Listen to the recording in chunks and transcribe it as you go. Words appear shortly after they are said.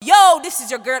This is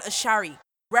your girl Ashari,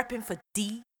 repping for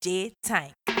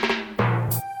Djtank.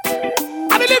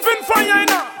 I be living for you, you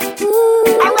know.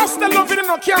 I rust the love, you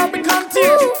know, can't be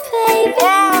contained. Baby.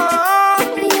 Oh,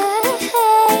 Baby.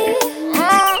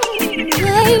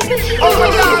 oh my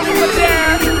God, you were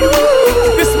there.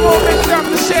 This moment you have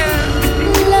to share.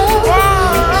 Love.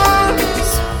 Oh,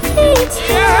 Sweet.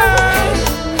 yeah.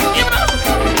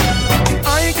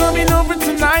 Are you coming over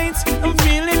tonight? I'm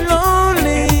feeling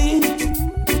lonely.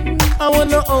 I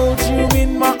wanna hold you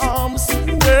in my arms,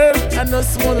 girl. I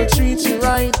just wanna treat you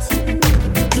right.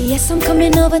 Yes, I'm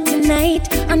coming over tonight.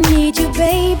 I need you,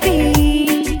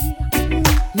 baby.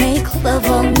 Make love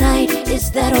all night.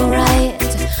 Is that alright?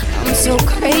 I'm so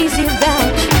crazy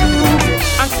about you.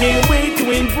 I can't wait to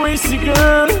embrace you,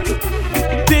 girl.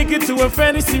 Take it to a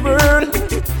fantasy world.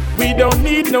 We don't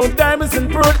need no diamonds and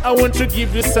pearl. I want to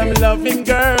give you some loving,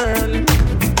 girl.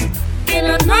 In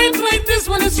a night like this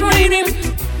when it's raining,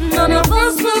 none of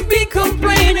us will be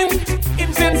complaining.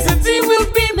 Intensity will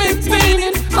be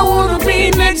maintaining. I wanna be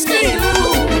next to you.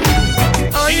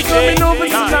 Are you coming over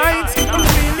tonight? I'm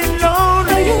feeling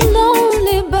lonely. Are you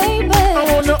lonely, baby? I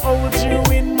wanna hold you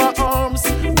in my arms,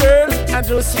 girl. I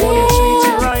just wanna treat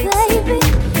you right. Baby.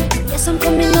 Yes, I'm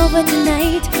coming over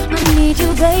tonight. I need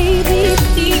you, baby.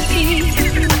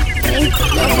 Make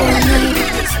love all night.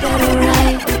 Is that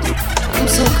alright? I'm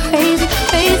so crazy,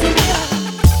 crazy.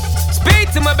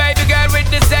 Speak to my baby girl with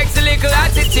the sexy little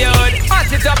attitude. Hot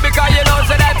it up because you know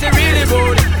so that you really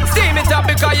good. Steam it up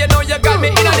because you know you got me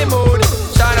in the mood.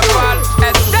 Shine Paul,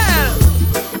 Estelle.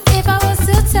 If I was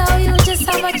to tell you just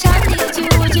how much I need you,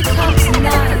 would you come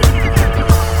tonight?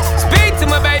 Speak to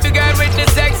my baby girl with the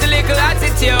sexy little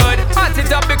attitude. Hot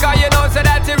it up because you know so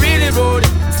that you really rude.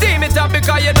 Steam it up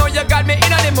because you know you got me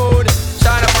in the mood.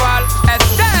 Shine Paul,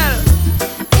 Estelle.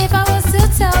 If I was to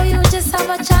tell you just how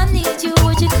much I need you,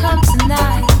 would you come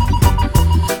tonight?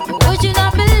 Would you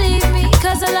not believe me?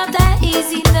 Cause a love that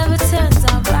easy never turns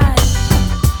out right.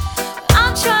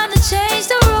 I'm trying to change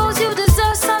the rules. You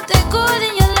deserve something good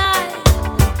in your life.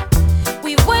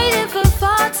 We waited for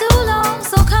far too long,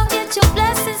 so come get your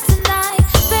blessings tonight.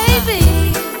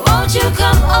 Baby, won't you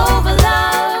come over,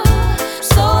 love,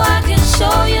 so I can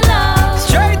show you love.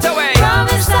 Straight away.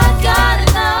 Promise I got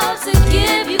enough to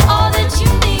give you all that you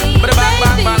need. Bang,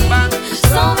 bang, bang, bang.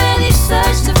 So many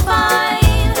search to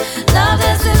find love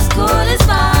that's as good as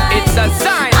mine. It's a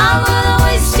sign. I wouldn't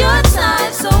waste your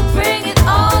time, so bring it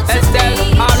all to Estelle,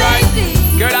 me, alright.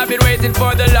 baby. Girl, I've been waiting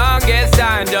for the longest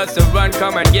time just to run,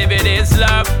 come and give it this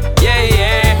love. Yeah,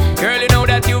 yeah. Girl, you know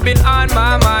that you've been on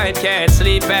my mind. Can't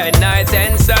sleep at night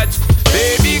and such.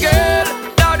 Baby girl,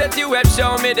 now that you have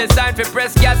shown me the sign for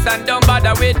press gas and don't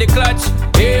bother with the clutch.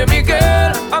 Hear me,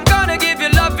 girl, I'm gonna give you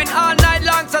loving all night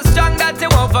long, so strong that you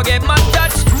won't forget my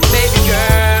touch. Baby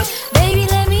girl, Baby,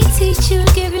 let me teach you,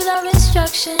 give you love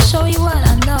instruction, show you what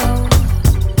I know.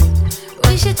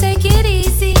 We should take it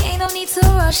easy, ain't no need to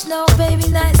rush, no, baby,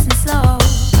 nice and slow.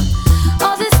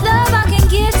 All this love I can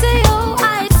give to you,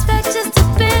 I expect just a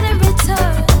bit in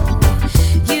return.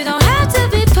 You don't have to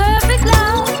be perfect,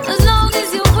 love, as long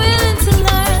as you're willing to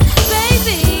learn.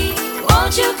 Baby,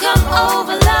 won't you come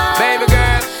over, love, baby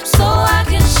girl, so I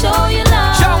can show you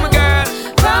love. show me, girl.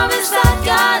 Promise I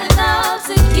got enough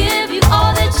to give you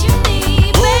all that you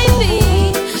need,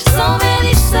 baby. So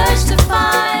many search to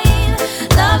find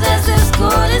love that's as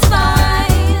good as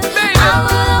mine. Baby. I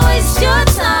wouldn't waste your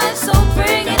time, so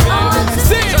bring it on to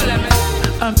me.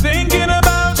 I'm thinking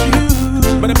about you.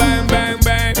 Bada bang, bang,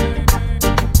 bang.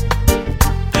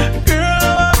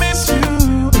 Girl, I miss you.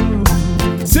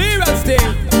 Serious thing.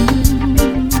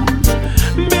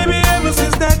 Baby, ever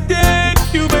since that day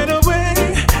you went away,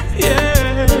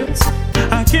 yes,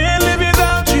 I can't live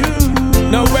without you.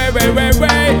 No way, girl.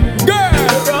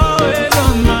 You're always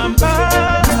on my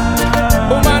mind.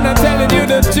 Woman, I'm telling you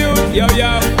the truth, yo,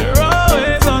 yo. You're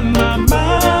always on my mind.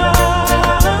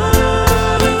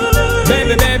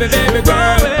 Baby, baby, baby, You're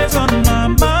girl. always on my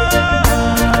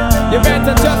mind. You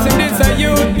better trust in this and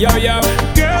you, yo, yo.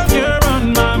 Girl, you're on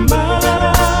my mind.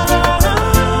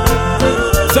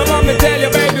 So let me tell you,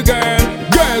 baby girl.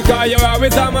 Girl, cause you're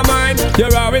always on my mind.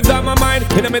 You're always on my mind.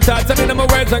 In my thoughts and in my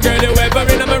words, and girl, you ever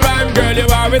in my rhyme. Girl,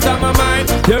 you're always on my mind.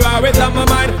 You're always on my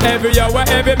mind. Every hour,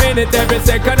 every minute, every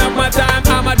second of my time.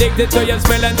 I'm addicted to your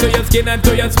smell and to your skin and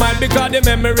to your smile. Because the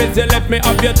memories you left me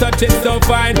of your touch is so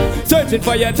fine. Searching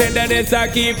for your tenderness, I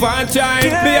keep on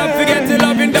trying. Me up to get to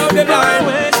loving down the You're line.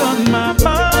 always on my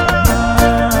mind.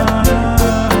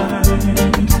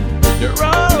 You're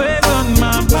always on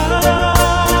my mind.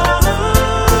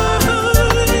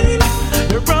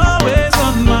 You're always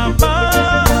on my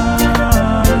mind.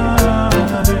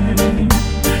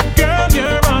 Girl,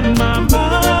 you're on my mind.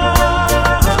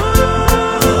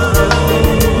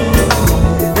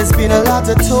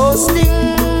 toasting.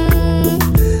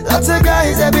 Lots of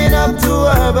guys have been up to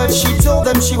her, but she told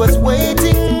them she was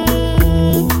waiting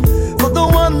for the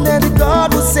one that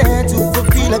God was sent to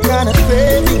fulfill a kind of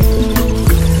craving,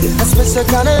 a special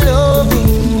kind of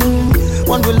loving,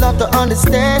 one with lot of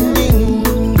understanding.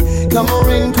 Come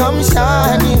rain, come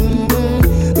shining.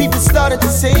 People started to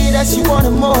say that she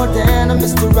wanted more than a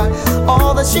Mr. Right.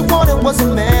 All that she wanted was a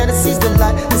man that sees the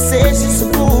light. They say she's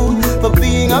a fool for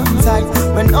being uptight,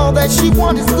 when all that she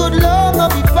wants is good love,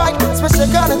 not be fight. Special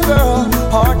kind of girl,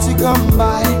 hard to come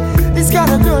by. This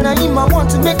kind of girl, I want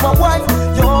to make my wife.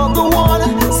 You're the one,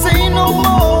 say no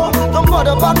more. Don't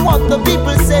bother about what the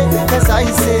people say. As I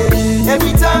say,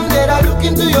 every time that I look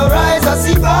into your eyes, I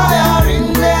see fire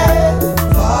in there.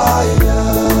 Fire.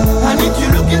 And if you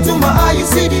look into my eye, you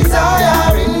see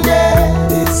desire in there.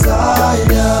 Desire.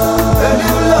 Girl,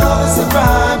 if love is a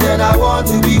crime, then I want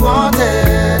to be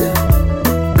wanted.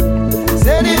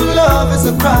 Said if love is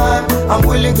a crime, I'm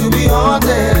willing to be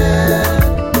haunted.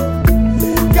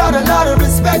 Got a lot of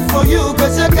respect for you,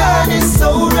 cause your kind is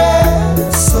so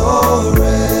rare. So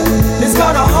rare. It's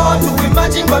kinda hard to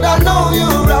imagine, but I know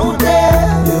you're out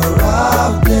there. You're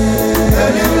out there.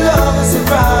 Girl, if love is a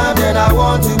crime, then I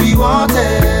want to be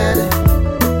wanted.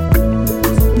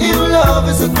 If love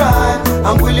is a crime,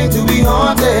 I'm willing to be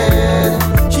haunted.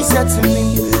 She said to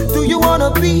me, do you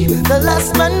wanna be the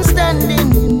last man standing?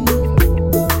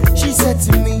 She said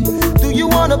to me, do you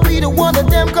wanna be the one that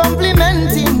them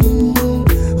complimenting?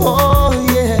 Oh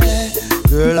yeah,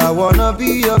 girl, I wanna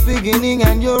be your beginning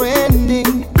and your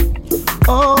ending.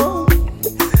 Oh,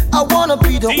 I wanna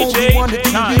be the only one that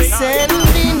you be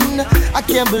sending. I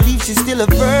can't believe she's still a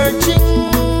virgin.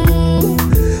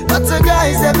 Lots of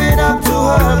guys have been up to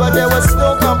her, but there was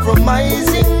no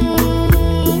compromising.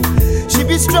 She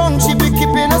be strong, she be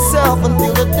keeping herself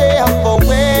until the day of her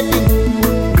wedding.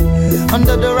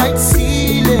 Under the right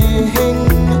ceiling,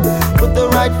 with the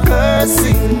right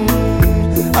person,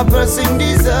 a person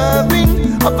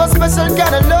deserving of a special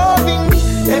kind of loving.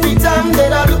 Every time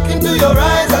that I look into your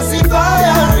eyes, I see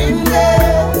fire in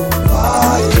there.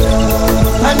 Fire.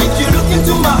 And if you look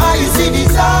into my eye, you see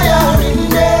desire in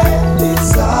there.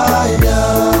 Desire.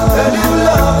 Girl, if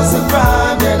love is a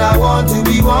crime, then I want to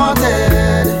be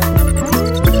wanted.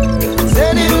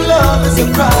 Said if love is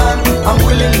a crime, I'm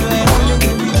willing to be wanted.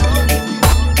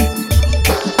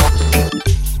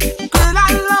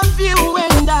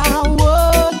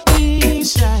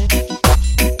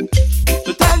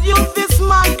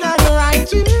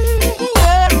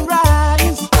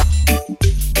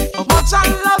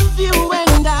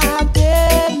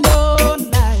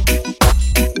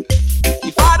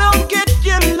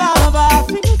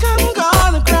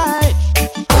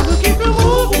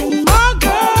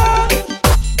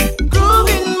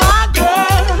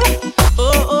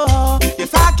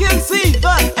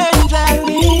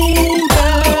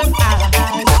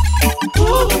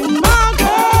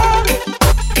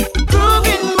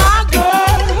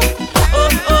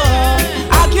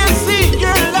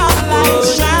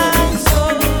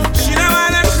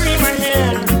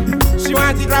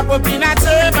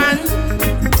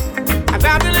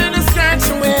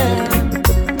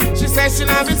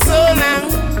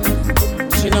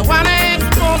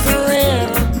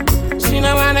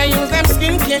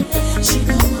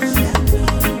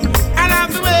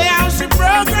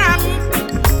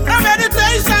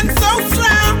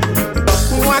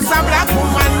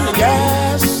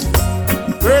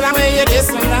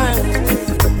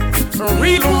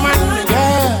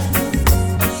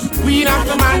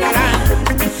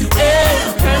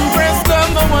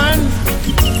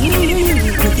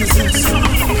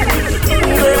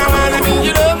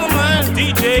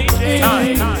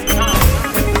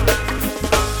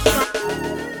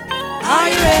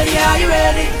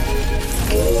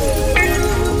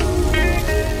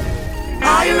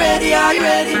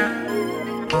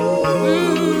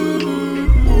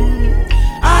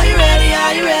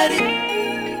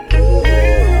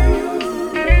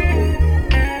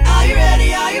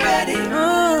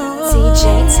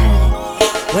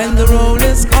 When the roll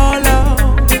is called out,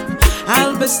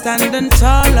 I'll be standing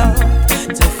taller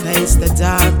to face the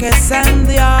darkest and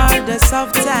the hardest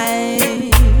of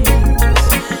times.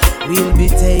 We'll be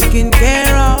taking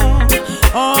care of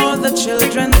all the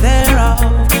children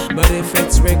thereof, but if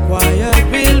it's required,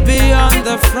 we'll be on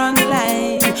the front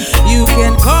line. You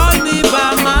can call me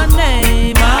by my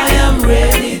name, I am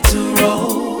ready to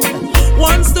roll.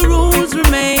 Once the rules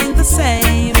remain the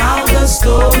same, how the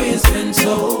story's been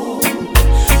told.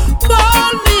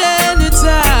 Call me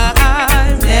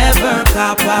anytime, never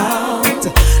cop out.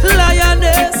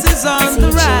 Lioness is on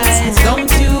the rise, don't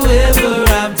you ever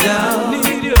have down.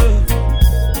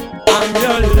 I'm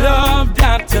your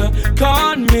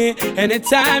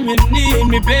anytime you need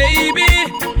me, baby.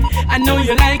 I know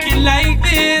you like it like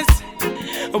this.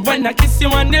 When I kiss you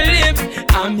on the lips,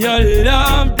 I'm your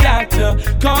love doctor.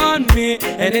 Call me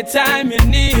anytime you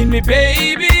need me,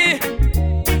 baby.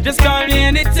 Just call me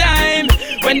anytime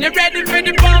when you're ready for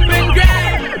the bump and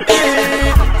grind.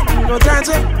 No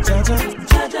Jaja,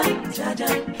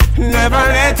 never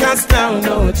let us down,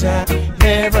 no Jaja,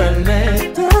 never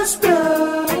let us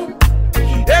down.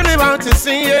 Everyone to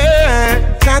see you,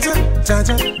 Jaja,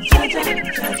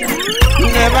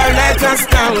 never let us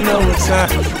down, no Jaja,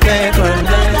 never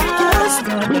let us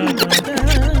down.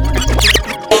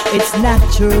 It's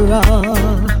natural,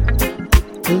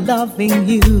 loving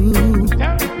you.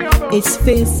 It's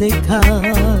physical,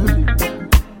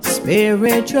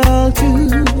 spiritual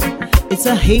too. It's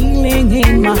a healing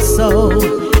in my soul.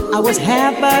 I was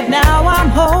half, but now I'm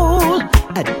whole.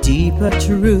 A deeper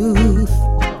truth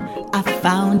I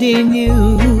found in you.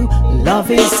 Love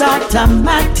is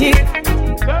automatic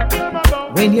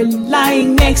when you're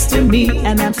lying next to me,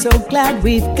 and I'm so glad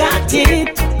we've got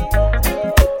it.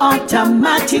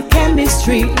 Automatic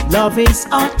chemistry. Love is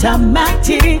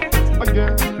automatic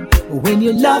when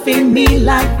you're loving me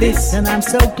like this, and I'm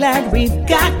so glad we've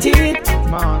got it.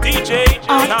 DJ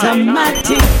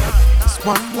Automatic. Just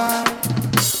one life,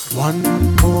 one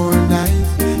more night.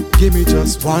 Give me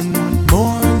just one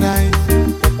more night,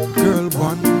 girl,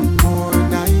 one more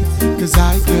night. 'Cause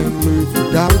I can't live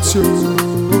without you.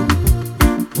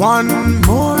 One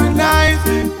more night,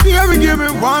 baby, give me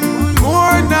one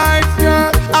more night,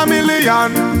 girl. A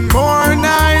million more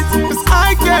nights, 'cause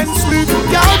I can't sleep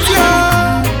without you.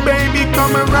 Baby,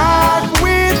 come and rock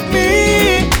with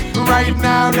me right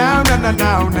now,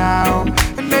 now.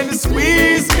 And then you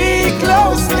squeeze me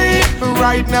closely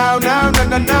right now, now.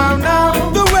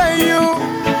 The way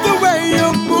you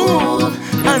move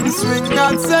and swing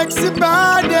that sexy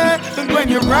body, and when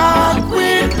you rock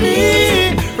with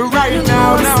me right now,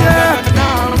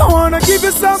 now. I wanna give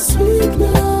you some sweet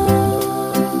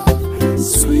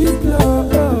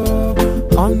love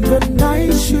on the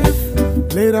night shift,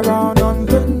 later on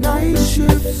the night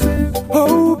shift.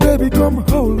 Oh baby, come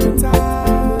hold me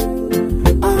tight,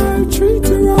 I'll treat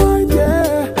you right,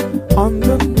 yeah, on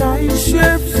the night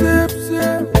shift,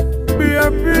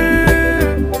 baby.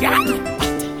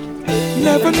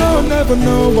 Never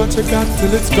know what you got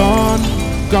till it's gone,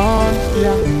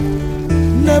 yeah.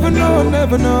 Never know.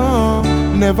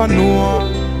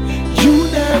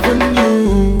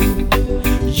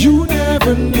 You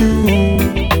never knew.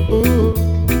 Ooh.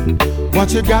 What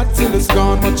you got till it's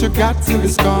gone,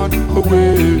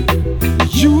 away.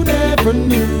 You never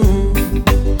knew.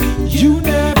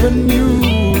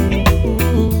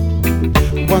 Ooh.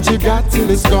 What you got till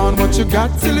it's gone,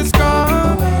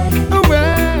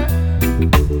 away.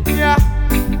 Yeah.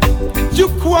 You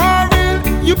quarrel,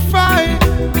 you fight.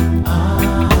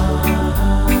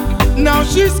 Now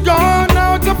she's gone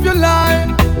out of your life.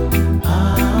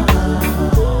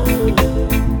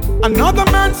 Another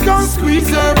man's gonna squeeze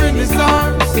her in his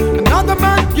arms. Another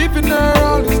man giving her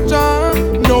all his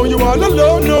charm. No, you all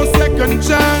alone, no second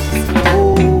chance.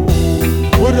 Oh,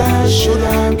 woulda,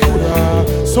 shoulda, coulda.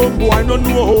 Some boy don't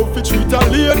know how to treat a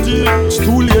lady. It's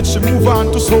too late, she move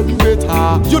on to something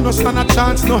better. You no stand a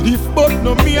chance, no if but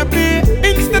no maybe.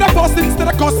 Instead of fuss, instead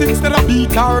of cuss, instead of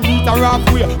beat her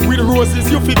halfway. With roses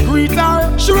you fit greet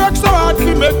her. She works so hard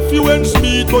to make few ends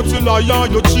meet, but you lie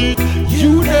and you cheat.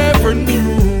 You never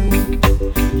knew.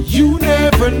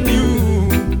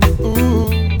 Ooh,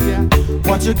 yeah.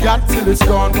 What you got till it's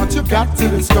gone,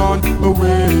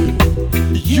 away.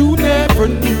 You never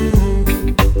knew.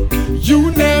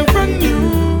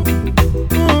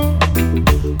 Ooh.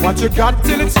 What you got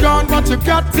till it's gone,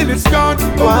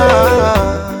 away.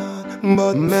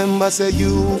 But remember, say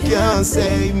you can't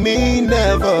say me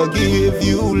never give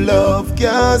you love.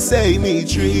 Can't say me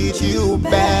treat you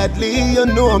badly. You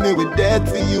know me with death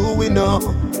for you, we know.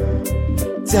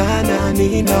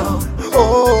 Tananino,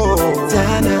 oh,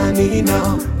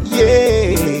 Tananino,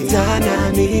 yeah,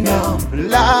 Tananino,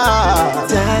 la,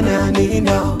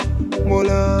 Tananino,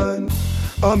 Molan.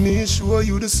 I me show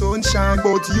you the sunshine,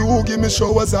 but you give me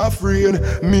showers of rain.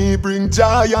 Me bring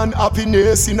joy and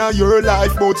happiness in your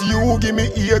life, but you give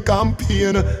me ear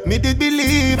campaign. Me did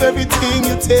believe everything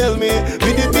you tell me.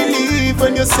 Me did believe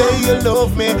when you say you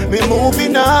love me. Me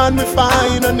moving on, me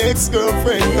find a next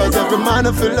girlfriend. 'Cause every man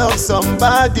I feel love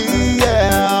somebody,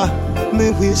 yeah.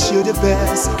 Me wish you the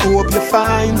best. Hope you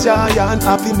find joy and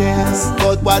happiness.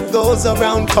 But what goes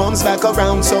around comes back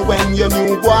around. So when your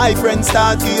new boyfriend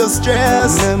start to you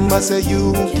stress, remember say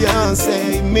you can't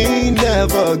say me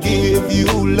never give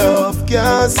you love.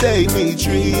 Can't say me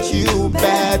treat you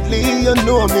badly. You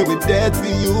know me with death for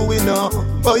you, you know.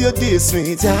 Oh, you diss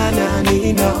me,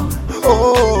 Tananino.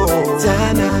 Oh,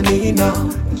 Tananino.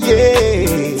 Yeah,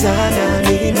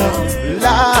 Tananino.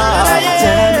 La,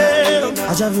 Tananino.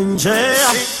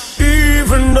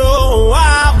 Even though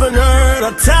I've been hurt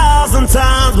 1,000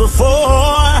 times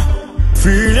before,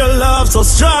 feel your love so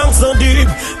strong, so deep,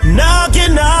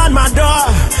 knocking on my door.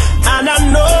 And I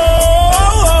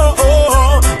know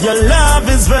your love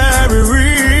is very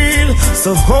real.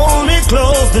 So hold me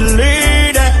close,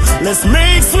 lady. Let's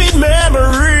make sweet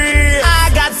memories.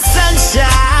 I got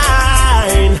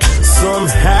sunshine, so I'm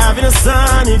having a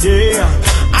sunny day.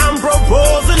 I'm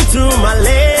proposing to my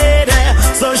lady,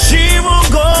 so she won't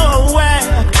go away.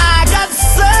 I got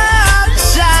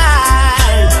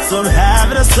sunshine, so I'm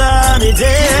having a sunny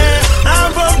day.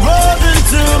 I'm proposing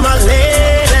to my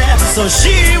lady, so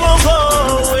she won't go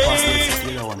away.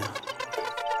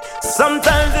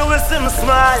 Sometimes you will see me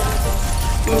smile,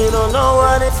 you don't know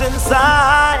what is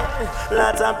inside.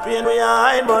 Lots of pain we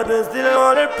hide, but we still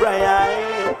want to pray.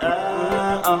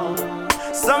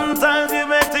 Sometimes you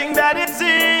may think that it's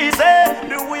easy,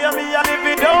 the way me and if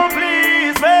it don't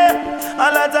please me.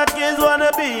 A lot of kids wanna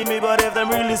be me, but if they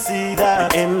really see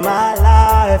that in my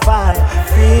life I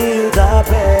feel the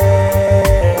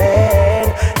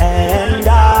pain, and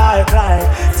I cry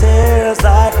tears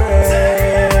like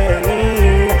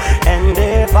rain. And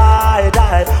if I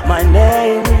die, my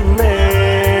name remain.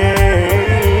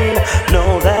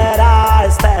 Know that I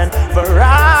stand for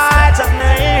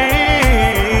righteousness.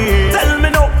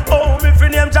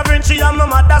 She and my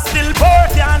mother still poor.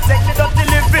 Can't take the dirty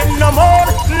living no more.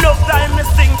 No time me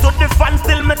sing to the fans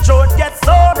till my throat gets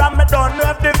sore. And me don't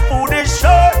know if the food is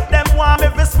sure. Them want me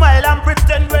to smile and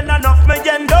pretend when enough me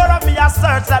endure. And me a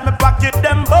search like me pocket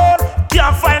them bored.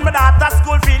 Can't find my daughter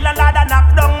school feeling like I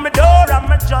knock down my door. And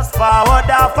me just forward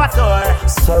off a door.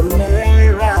 Sunday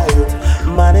right,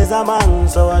 man is a man,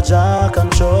 so I just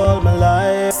control my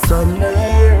life.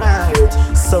 Sunday right,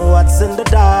 so what's in the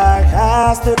dark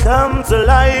has to come to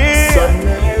light.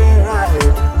 Sunday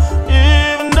right,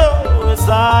 even though it's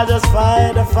hard, just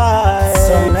fight the fight.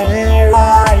 Sunday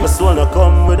right, my soul no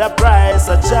come with a price.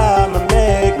 I try to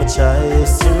make my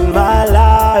choice. In my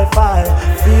life I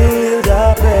feel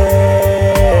the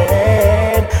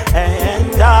pain,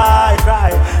 and I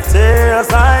cry tears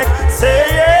like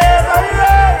tears.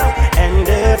 And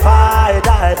if I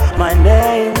die, my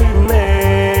name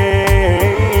remain.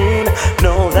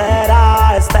 Know that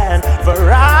I stand for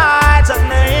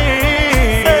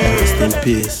righteousness. Rest in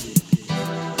peace.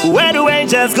 Where do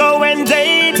angels go when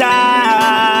they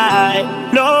die?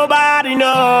 Nobody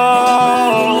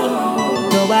knows.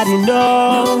 Nobody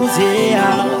knows,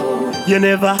 yeah. You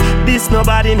never diss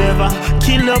nobody, never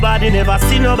kill nobody, never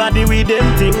see nobody with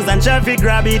them things and try to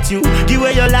grab it you. Give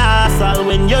away your last all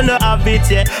when you know have it,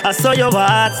 yeah. I saw your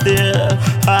heart still,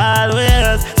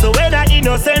 always. So when I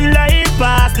innocent life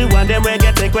pass, the one them we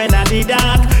get take when I the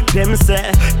dark. Them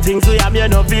say, things we have you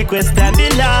no be question the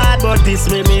Lord. But this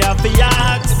way me have to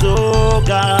ask, so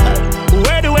God,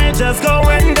 where do angels go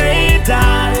when they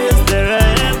die? Is there a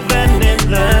heaven in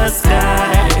the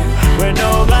sky where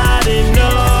nobody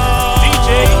knows?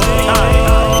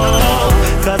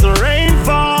 Cause rain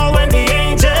fall when the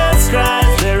angels cry.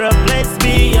 Is there a place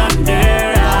beyond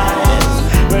their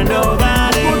eyes where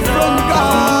nobody knows?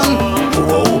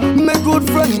 Whoa, my good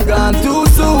friend gone too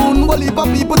soon. Well, if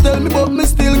people tell me but me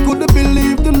still couldn't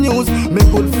believe the news. My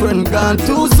good friend gone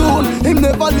too soon. Him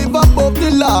never live above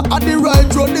the law. At the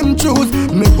right road him choose.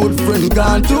 My good friend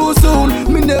gone too soon.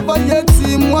 Me never yet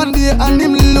see him one day and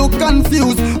him look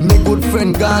confused. My good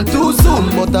friend gone too soon.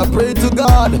 But I pray to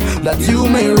God that you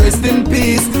may rest in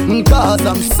peace. Cause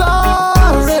I'm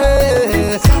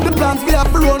sorry. The plans we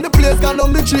have to run the place can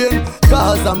on the chain.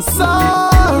 Cause I'm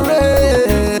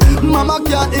sorry. Mama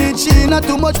can't eat, she not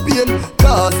too much pain.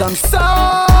 Cause I'm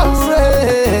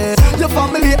sorry. Your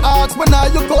family asks when are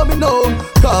you coming home.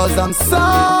 Cause I'm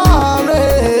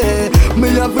sorry. Me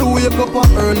have to wake up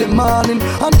on early morning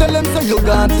and tell them say you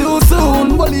gone too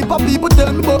soon. Well, if people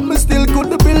tell me but me still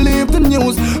couldn't believe the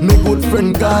news. Me good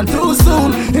friend gone too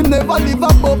soon. He never live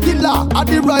above the law. At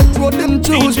the right road him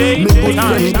choose. Me good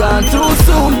friend gone too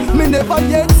soon. Me never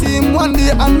yet see him one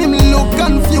day and him look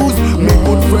confused. Me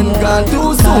good friend gone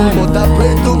too soon. But I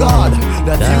pray to God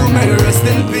that you may rest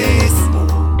in peace.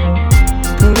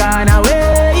 Gone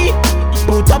away.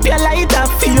 Put up your light up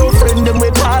for your friend them we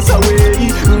pass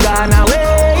away. Gone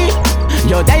away.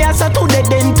 You die so today,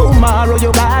 then tomorrow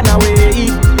you gone away.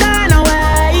 Gone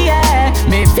away, yeah.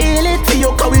 Me feel it for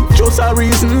you, cause it's just a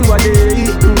reason why they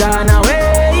gone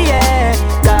away, yeah.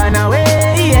 Gone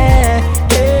away, yeah.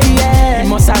 Hey, yeah. He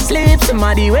must have slept,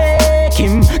 somebody wake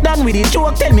him. Done with the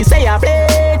joke, tell me say I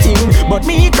played him. But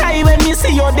me cry when me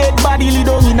see your dead body lay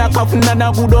down in a coffin and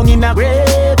a good down in a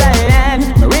grave. And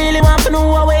I really want to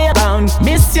know where you bound.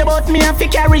 Miss you but me have to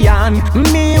carry on.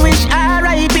 Me wish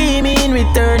R.I.P. me in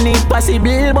return if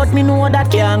possible, but me know that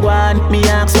can't go on. Me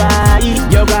ask why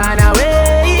you gone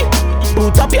away.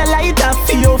 Put up your lighter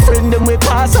for your friend them we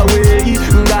pass away.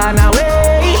 Gone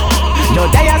away. You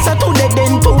die so today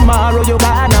then tomorrow you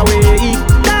gone away.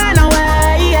 Gone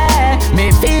away, yeah.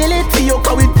 Me feel it for you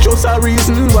cause it's just a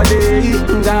reason why they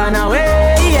gone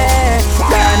away, yeah.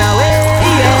 Gone away,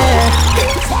 yeah.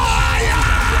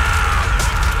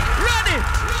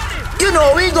 You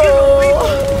know we go.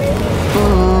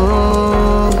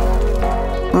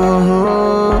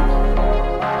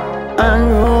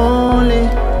 Unruly.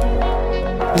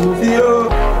 Move you.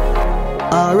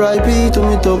 R.I.P. to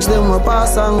me thugs, them were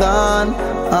pass and gone.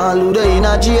 All who they in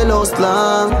a jailhouse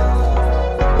long.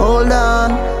 Hold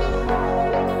on.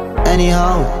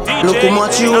 Anyhow, look how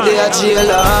much you they a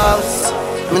jailhouse.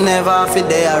 Me never have it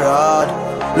they a road.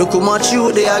 Look how much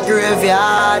you they a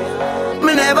graveyard.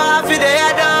 Me never have it they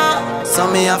a door. So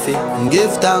me have it,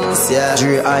 give thanks, yeah.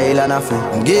 Dre Island have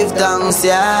it, give thanks,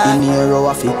 yeah. In Euro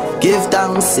have it, give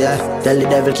thanks, yeah. Tell the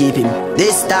devil keep him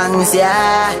distance,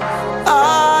 yeah.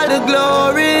 All the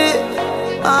glory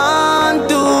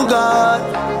unto God.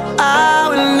 I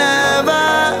will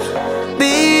never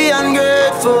be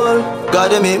ungrateful.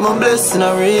 God make my blessing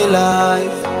a real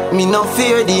life. Me no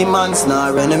fear demons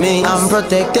nor enemies. I'm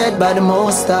protected by the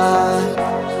Most High.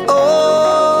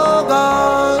 Oh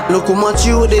God, look how much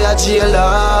you they a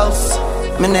jailhouse.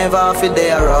 Me never have it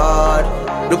they a road.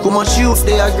 Look how much you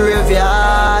they a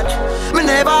graveyard. Me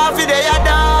never have it they a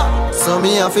door. So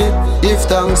me have it give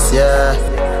thanks, yeah.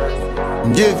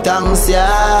 Give thanks,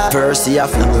 yeah. First you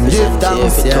have to give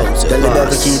thanks, yeah. Tell the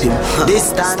devil keep him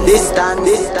distant.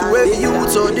 Where the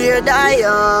youth so dear die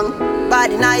young, by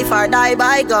the knife or die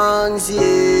by guns,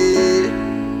 yeah.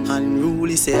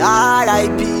 Unruly say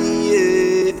R.I.P.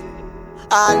 yeah.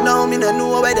 I know me no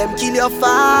know where them kill your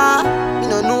far. Me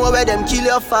no know where them kill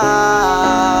your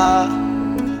far.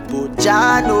 But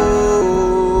Jah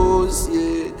knows,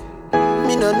 yeah.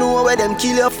 Me no know where them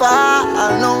kill your far.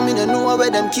 I know me no know where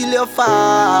them kill your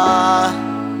far.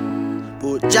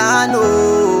 But Jah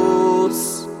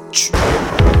knows.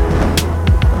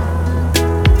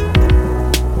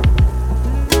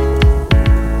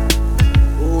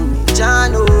 Only Jah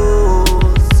knows.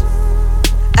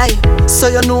 Hey, so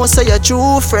you know, so your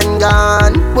true friend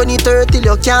gone. When you 30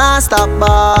 you can't stop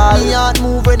ball. Me heart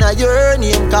move when I hear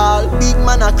name call. Big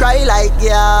man I cry like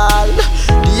y'all.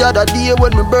 The other day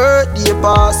when my birthday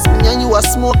pass, me and you a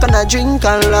smoke and a drink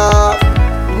and laugh.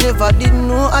 Never did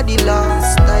know at the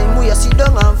last time we a sit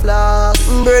down and flash.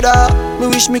 Brother, me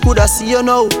wish me coulda see you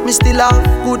now. Me still have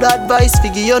good advice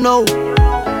figure you know.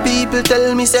 People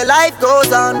tell me say life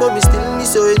goes on, but me still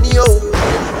miss you anyhow.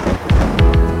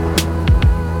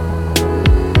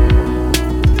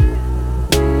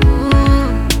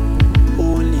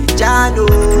 Only Jah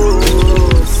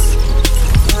knows.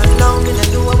 And now me no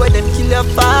know where them kill you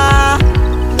far.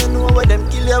 Me no know where them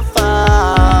kill you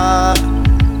far.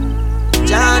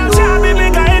 Jah knows. Jah be me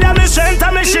guide and me strength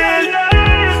and me shield.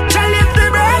 Jah lift the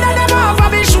burden them off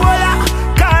of me shoulder.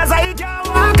 Cause I can't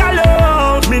walk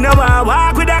alone. Me no want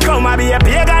walk with a come and be a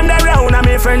pagan around. And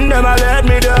me friend them a let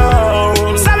me down.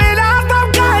 So me love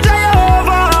them call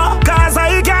Jehovah. Cause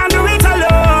I can't do it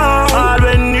alone. All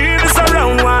when you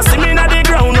surround want see me na the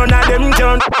ground. None of them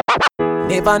can.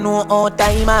 Never know how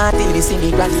time until they see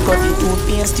me granny cut the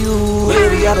toothpaste you. Where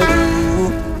we a go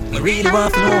do? I really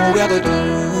want to know where we a go do.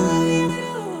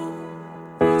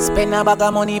 Spend a bag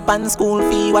of money pan school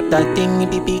fee. What that thing if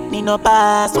the picnic no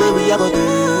pass? Where we a go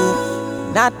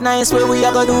do? Not nice where we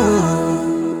a go do.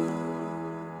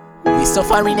 We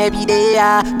suffering every day,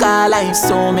 cause life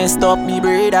so messed up me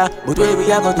brother. But where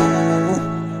we a go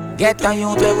do? Get a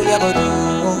youth where we a go do?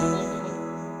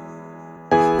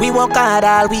 We work hard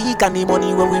all week and the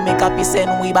money where we make up is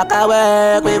send we back at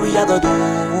work. Where we a go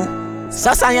do?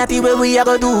 Society where we a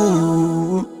go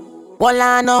do? Well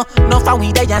I know, no for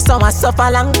we there and some a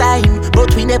suffer long time.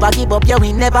 But we never give up, yeah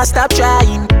we never stop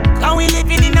trying. Cause we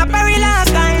living in a perilous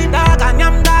time. Dark and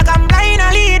I'm dark and blind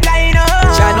and lead line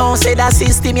up. Jah know say that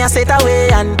system ya set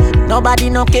away. And nobody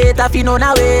no cater fi none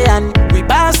away. And we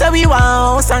pass so we want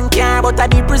house and car. But at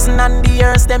the prison and the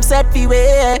earth them set fi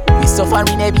way. We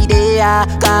suffering every day,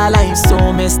 cause life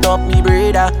so messed up me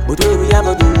brother. But where we a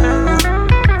go do?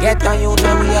 Get on you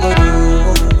where we ever do.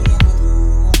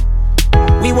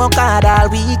 We work hard all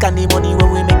week and the money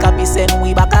where we make up is send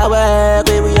we back at work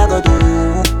where we ever do.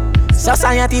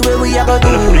 Society where we ever do.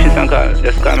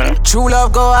 True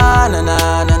love go on and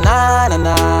on and on and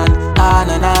on, on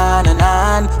and on and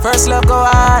on. First love go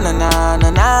on and on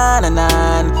and on and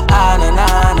on, on and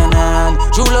on and on.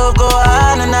 True love go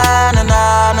on and on and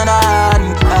on and on,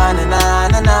 on and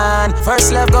on and on.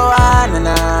 First love go on and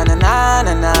on and on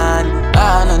and on,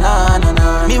 on and on and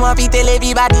on. Me want to tell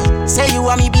everybody, say you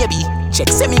are me baby. Check,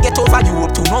 say me get over you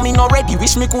up to know me not ready.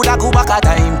 Wish me coulda go back a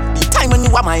time. The time when you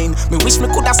were mine. Me wish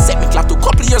me coulda set me clap to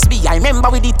couple years be. I remember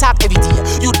we did talk every day.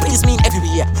 You'd please me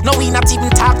everywhere. Now we not even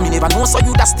talk. Me never know so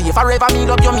you da stay forever. Me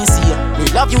love you, me see. Me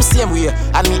love you same way.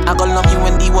 And me I go love you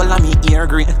when the whole of me ear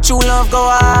green. True love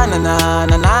go on and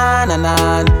on and on and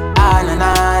on, on and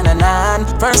on and on.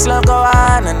 First love go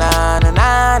on and on and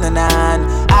on and on,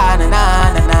 on and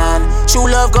on and on. True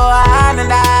love go on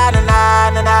and on and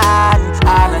on and on,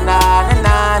 on and on and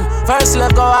on. First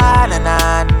love go on and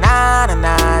on and on and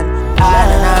on, on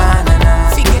and on and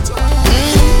on. Forget you.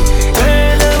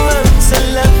 Girl, I want to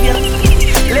love you.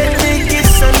 Let me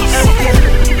kiss and hug you.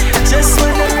 Just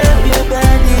wanna rub your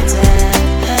body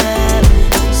down.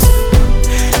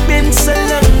 Been so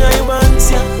long I want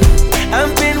you.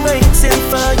 I've been waiting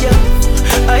for you.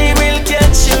 I will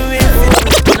catch you if you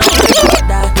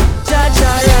that.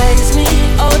 Jaja rise me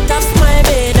out of my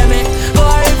bed. I mean, go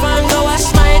river and go wash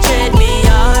my dread. Me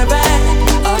alright,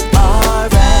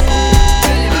 alright.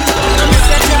 I'm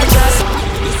Mr. Jaja.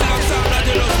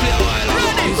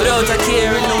 Without a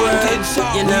care in the world,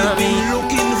 you know me.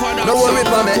 no worry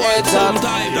for me head top.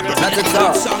 Not at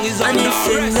all. And if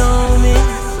you know me,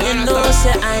 you know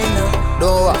say I know.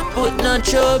 No. Put no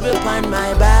trouble upon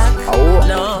my back. Oh.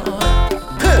 No.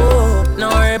 Oh, no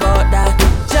worry about that.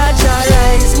 Jaja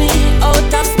rise me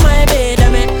out of my bed. I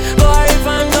mean, go river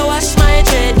and go wash my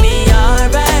dread. Me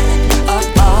alright,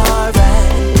 alright.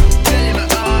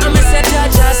 I'm Mr.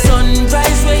 Jaja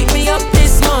sunrise wake me up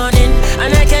this morning,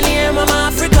 and I can hear Mama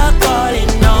Africa calling.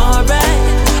 Alright,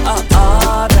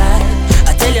 alright.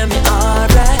 I tell you me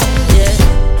alright,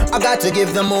 yeah. I got to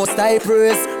give the most high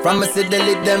praise. From me see the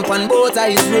lid them pan both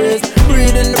eyes raised.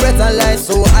 Breathing the breath of life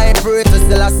so I pray to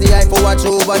still I see I for watch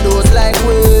over those like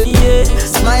we. Yeah.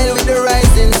 Smile with the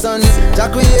rising sun. The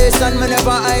creation me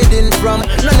never hiding from.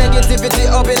 No negativity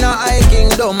up in our high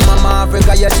kingdom. Mama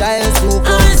Africa your child so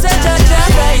come. I'm Mr. Jaja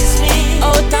rise me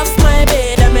out of my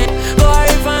bed. I mean, go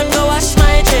river and go wash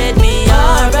my dread. Me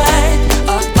alright,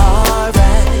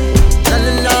 alright.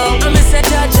 No. I'm Mr.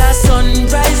 Jaja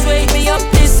sunrise wake me up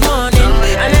this morning,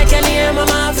 and I can hear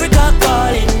Mama Africa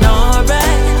calling.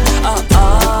 Alright,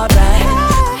 alright.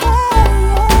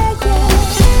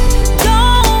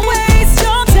 Don't waste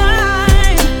your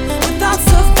time with thoughts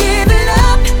of giving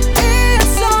up.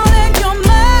 It's all in your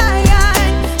mind.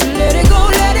 Let it go,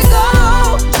 let it go.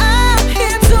 I'm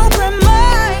here to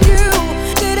remind you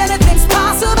that anything's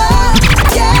possible.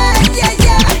 Yeah.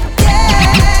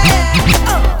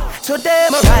 Today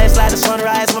my rise like the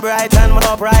sunrise, my bright and my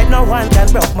upright. No one can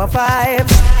broke my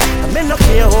vibes. I'm in no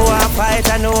fear who I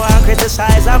fight. I know I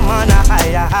criticize. I'm on a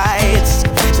higher heights.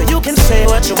 So you can say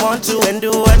what you want to and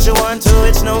do what you want to.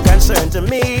 It's no concern to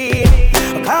me.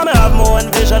 Come have my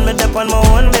own vision, me dip on my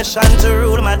own mission to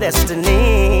rule my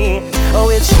destiny. Oh,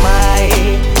 it's my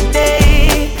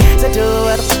day to do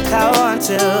what the fuck I want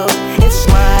to. It's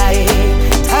my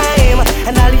time,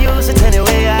 and I'll use it any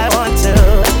way I want to.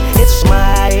 It's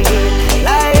my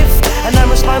life, and I'm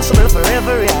responsible for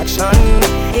every action.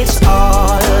 It's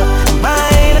all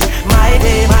mine, my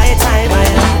day, my time, my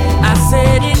life. I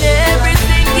said in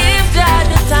everything, give God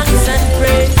the thanks and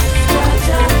praise.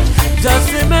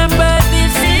 Just remember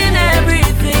this in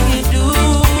everything you do.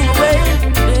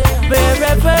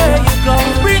 Wherever you go,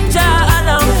 bring joy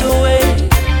along the way.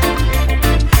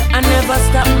 I never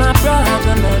stop my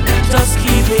brother, man. Just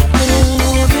keep it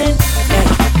moving.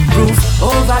 Roof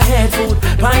overhead, food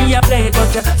on your plate,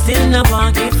 but you still not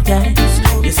want to give thanks.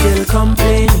 You still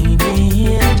complaining,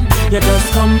 you're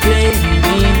just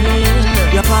complaining.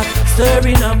 Your pot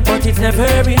stirring up, but it's never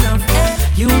enough.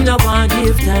 You no want to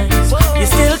give thanks. You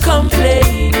still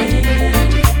complaining,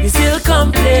 you still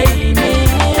complaining.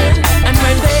 And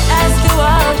when they ask you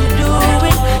how you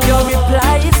doing, your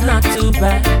reply is not too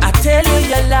bad. I tell you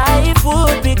your life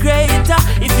would be greater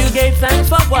if you gave thanks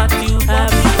for what you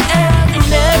have.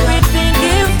 In everything,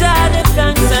 give God the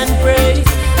thanks and praise.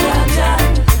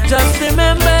 Just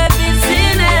remember this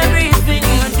in everything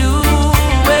you do.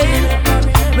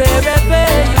 Wherever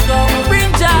you go,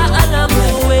 bring joy along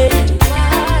the way.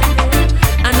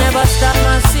 I never stop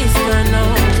my sister, no.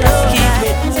 Just keep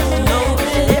it, no.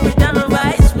 Every time I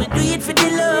rise,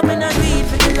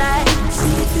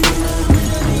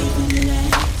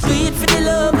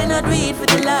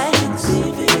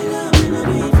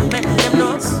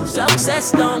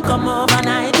 success don't come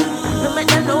overnight. No make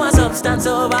them know a substance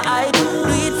over hype. Do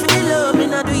it for the love, me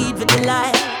not do it for the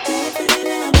life.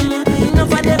 No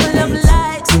for them love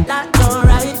likes, that's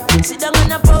alright. See them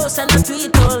on a post and a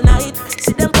tweet all night.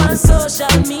 See them on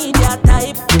social media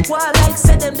type. While like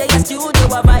say them they a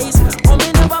studio advice. Oh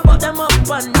me never put them up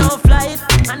on no flight.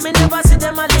 And me never see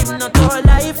them a live no tour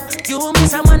life. You me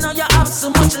someone know you have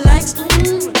so much likes.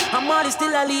 I'm always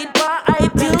still a lead by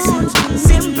iTunes.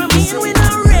 Simple mean we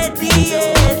not ready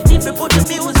yet. If we put the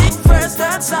music first,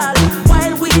 that's all.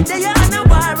 While we there on a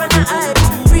bar and a hype.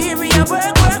 Free work,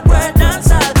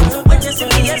 dance all. When you see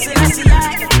me, yes, I see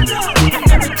I.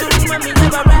 And every tune when me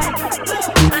never write.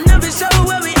 And every show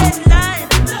where we headline.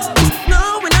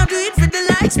 No, we not do it for the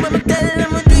likes, but me tell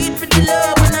them we do it for the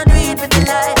love. We not do it for the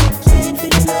likes.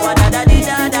 What da di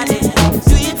da da di.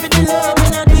 Do it for the love,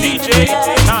 we not do it for the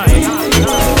likes.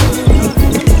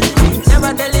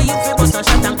 Never tell you if you bust no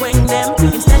shot and quench them.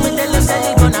 Instead me tell you sell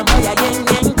it gonna buy a yen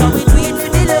yen. Cause we do it for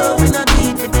the love, we not do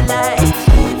it for the likes.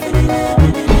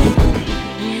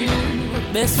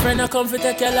 Best friend, I come to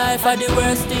take your life are the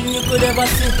worst thing you could ever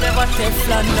see. Never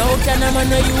Teflon, no can a man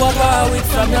know you are war with.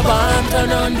 From your band,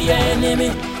 turn on the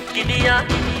enemy.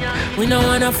 We don't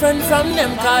want a friend from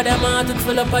them, cause them heart it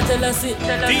full up of jealousy. I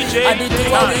did do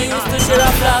what we used to share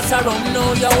a flask around.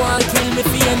 Now you want to kill me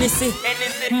for anything.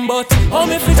 But, oh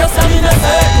me fi just I'm in a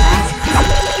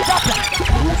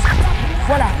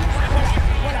Voila.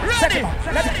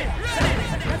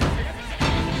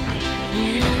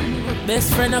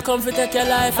 Best friend, I come to take your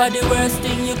life are the worst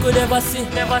thing you could ever see.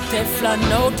 Never Teflon,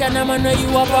 no can a man know you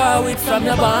are war with. From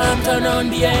your band, turn on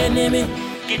the enemy.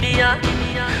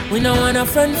 We don't want a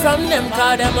friend from them,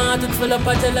 cause them heart it full up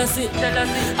of jealousy.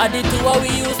 I did do what we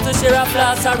used to share a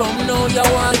flask around. Now you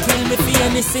want to kill me for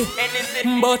anything.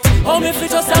 But, oh me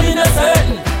fi just I'm in a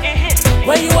certain.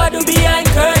 Where you are do behind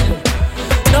curtain.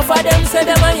 Enough of them say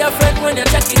them are your friend. When you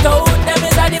check it out, them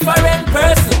is a different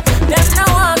person. Them now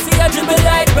want see you dribble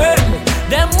like burden.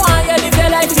 Them want you live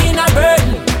your life in a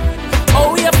burden.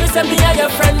 Oh, we have to say me and your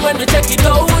friend. When you check it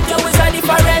out, you is a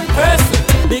different person.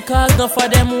 Because enough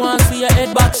of them want see your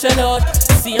head back shell out.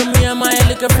 See me and my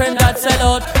little friend that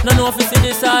sell out. No know if you see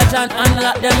the sergeant and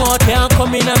lock them out. Can't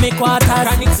come in and me quarters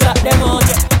and lock them out.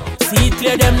 See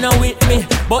clear them now with me,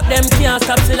 but them can't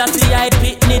stop till I see I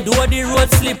pitney. Do the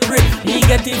road slippery, me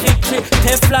get the victory.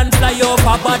 Teflon fly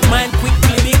over bad mind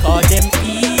quickly because them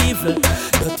evil.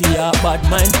 Dirty are bad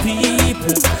mind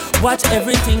people. Watch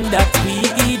everything that we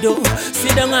do.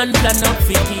 Sit down and plan up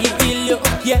for kill you.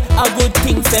 Yeah, a good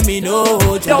thing say me know.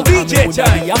 Yo, DJ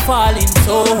Djtank. Be a falling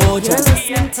soldier.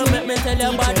 So let me tell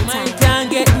you, bad mind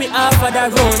can't get me off of the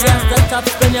road. Just stop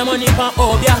spend your money for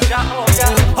obia.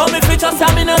 How me fit just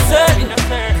I'm in a certain.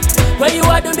 Where you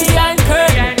are do behind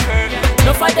curtain.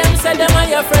 No for them say them are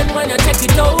your friend. When you check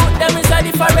it out, them is a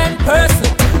different person.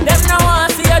 Them now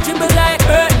want see you dribble like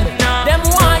burden. Them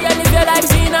want you live your life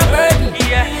in a burden.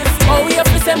 Oh, we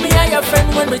have to say me and your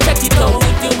friend. When we check it out,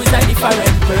 you is a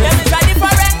different person. Them is a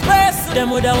different person. Them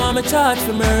woulda want me charge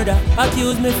for murder.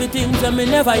 Accuse me for things that me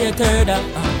never yet heard of.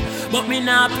 But me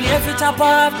nah play for top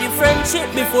off the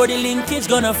friendship before the linkage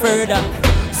gonna further.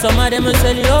 Some of them will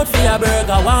sell it out for a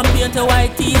burger. One paint a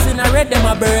white tees and I red them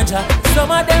a burger.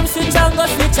 Some of them switch and go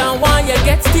switch and one you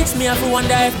get stitched. Me have to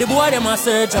wonder if the boy them a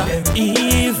surgeon.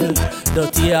 Evil,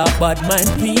 dirty or bad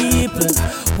mind people.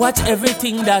 Watch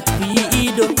everything that we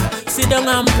do. Sit down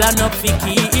and plan up for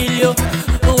kill you.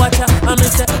 Watch out, and me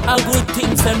say a good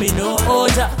thing say me no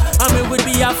oja. And me would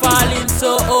be a falling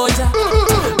so oja.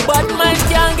 Bad mind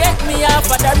can't get me off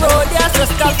of the road. Yeah, so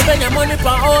stop spending your money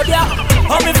for odia.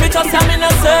 How me fit just I'm in a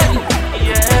certain.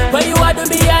 Where you are do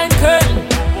behind curtain.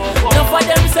 Now for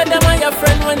them say them are your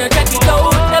friend. When you check it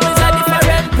out, them is a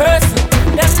different person.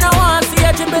 Them no want see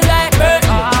you dribble like burden.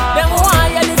 Them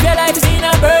want you live your life in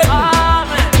a burden.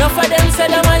 Now for them say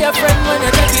them are your friend. When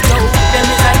you check it out, them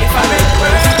is a different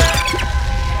person.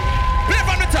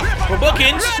 For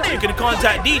bookings, you can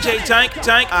contact DJ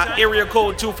Djtank at area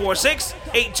code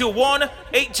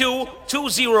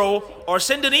 246-821-8220 or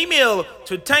send an email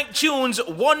to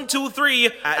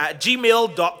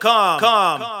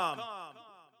tanktunes123@gmail.com.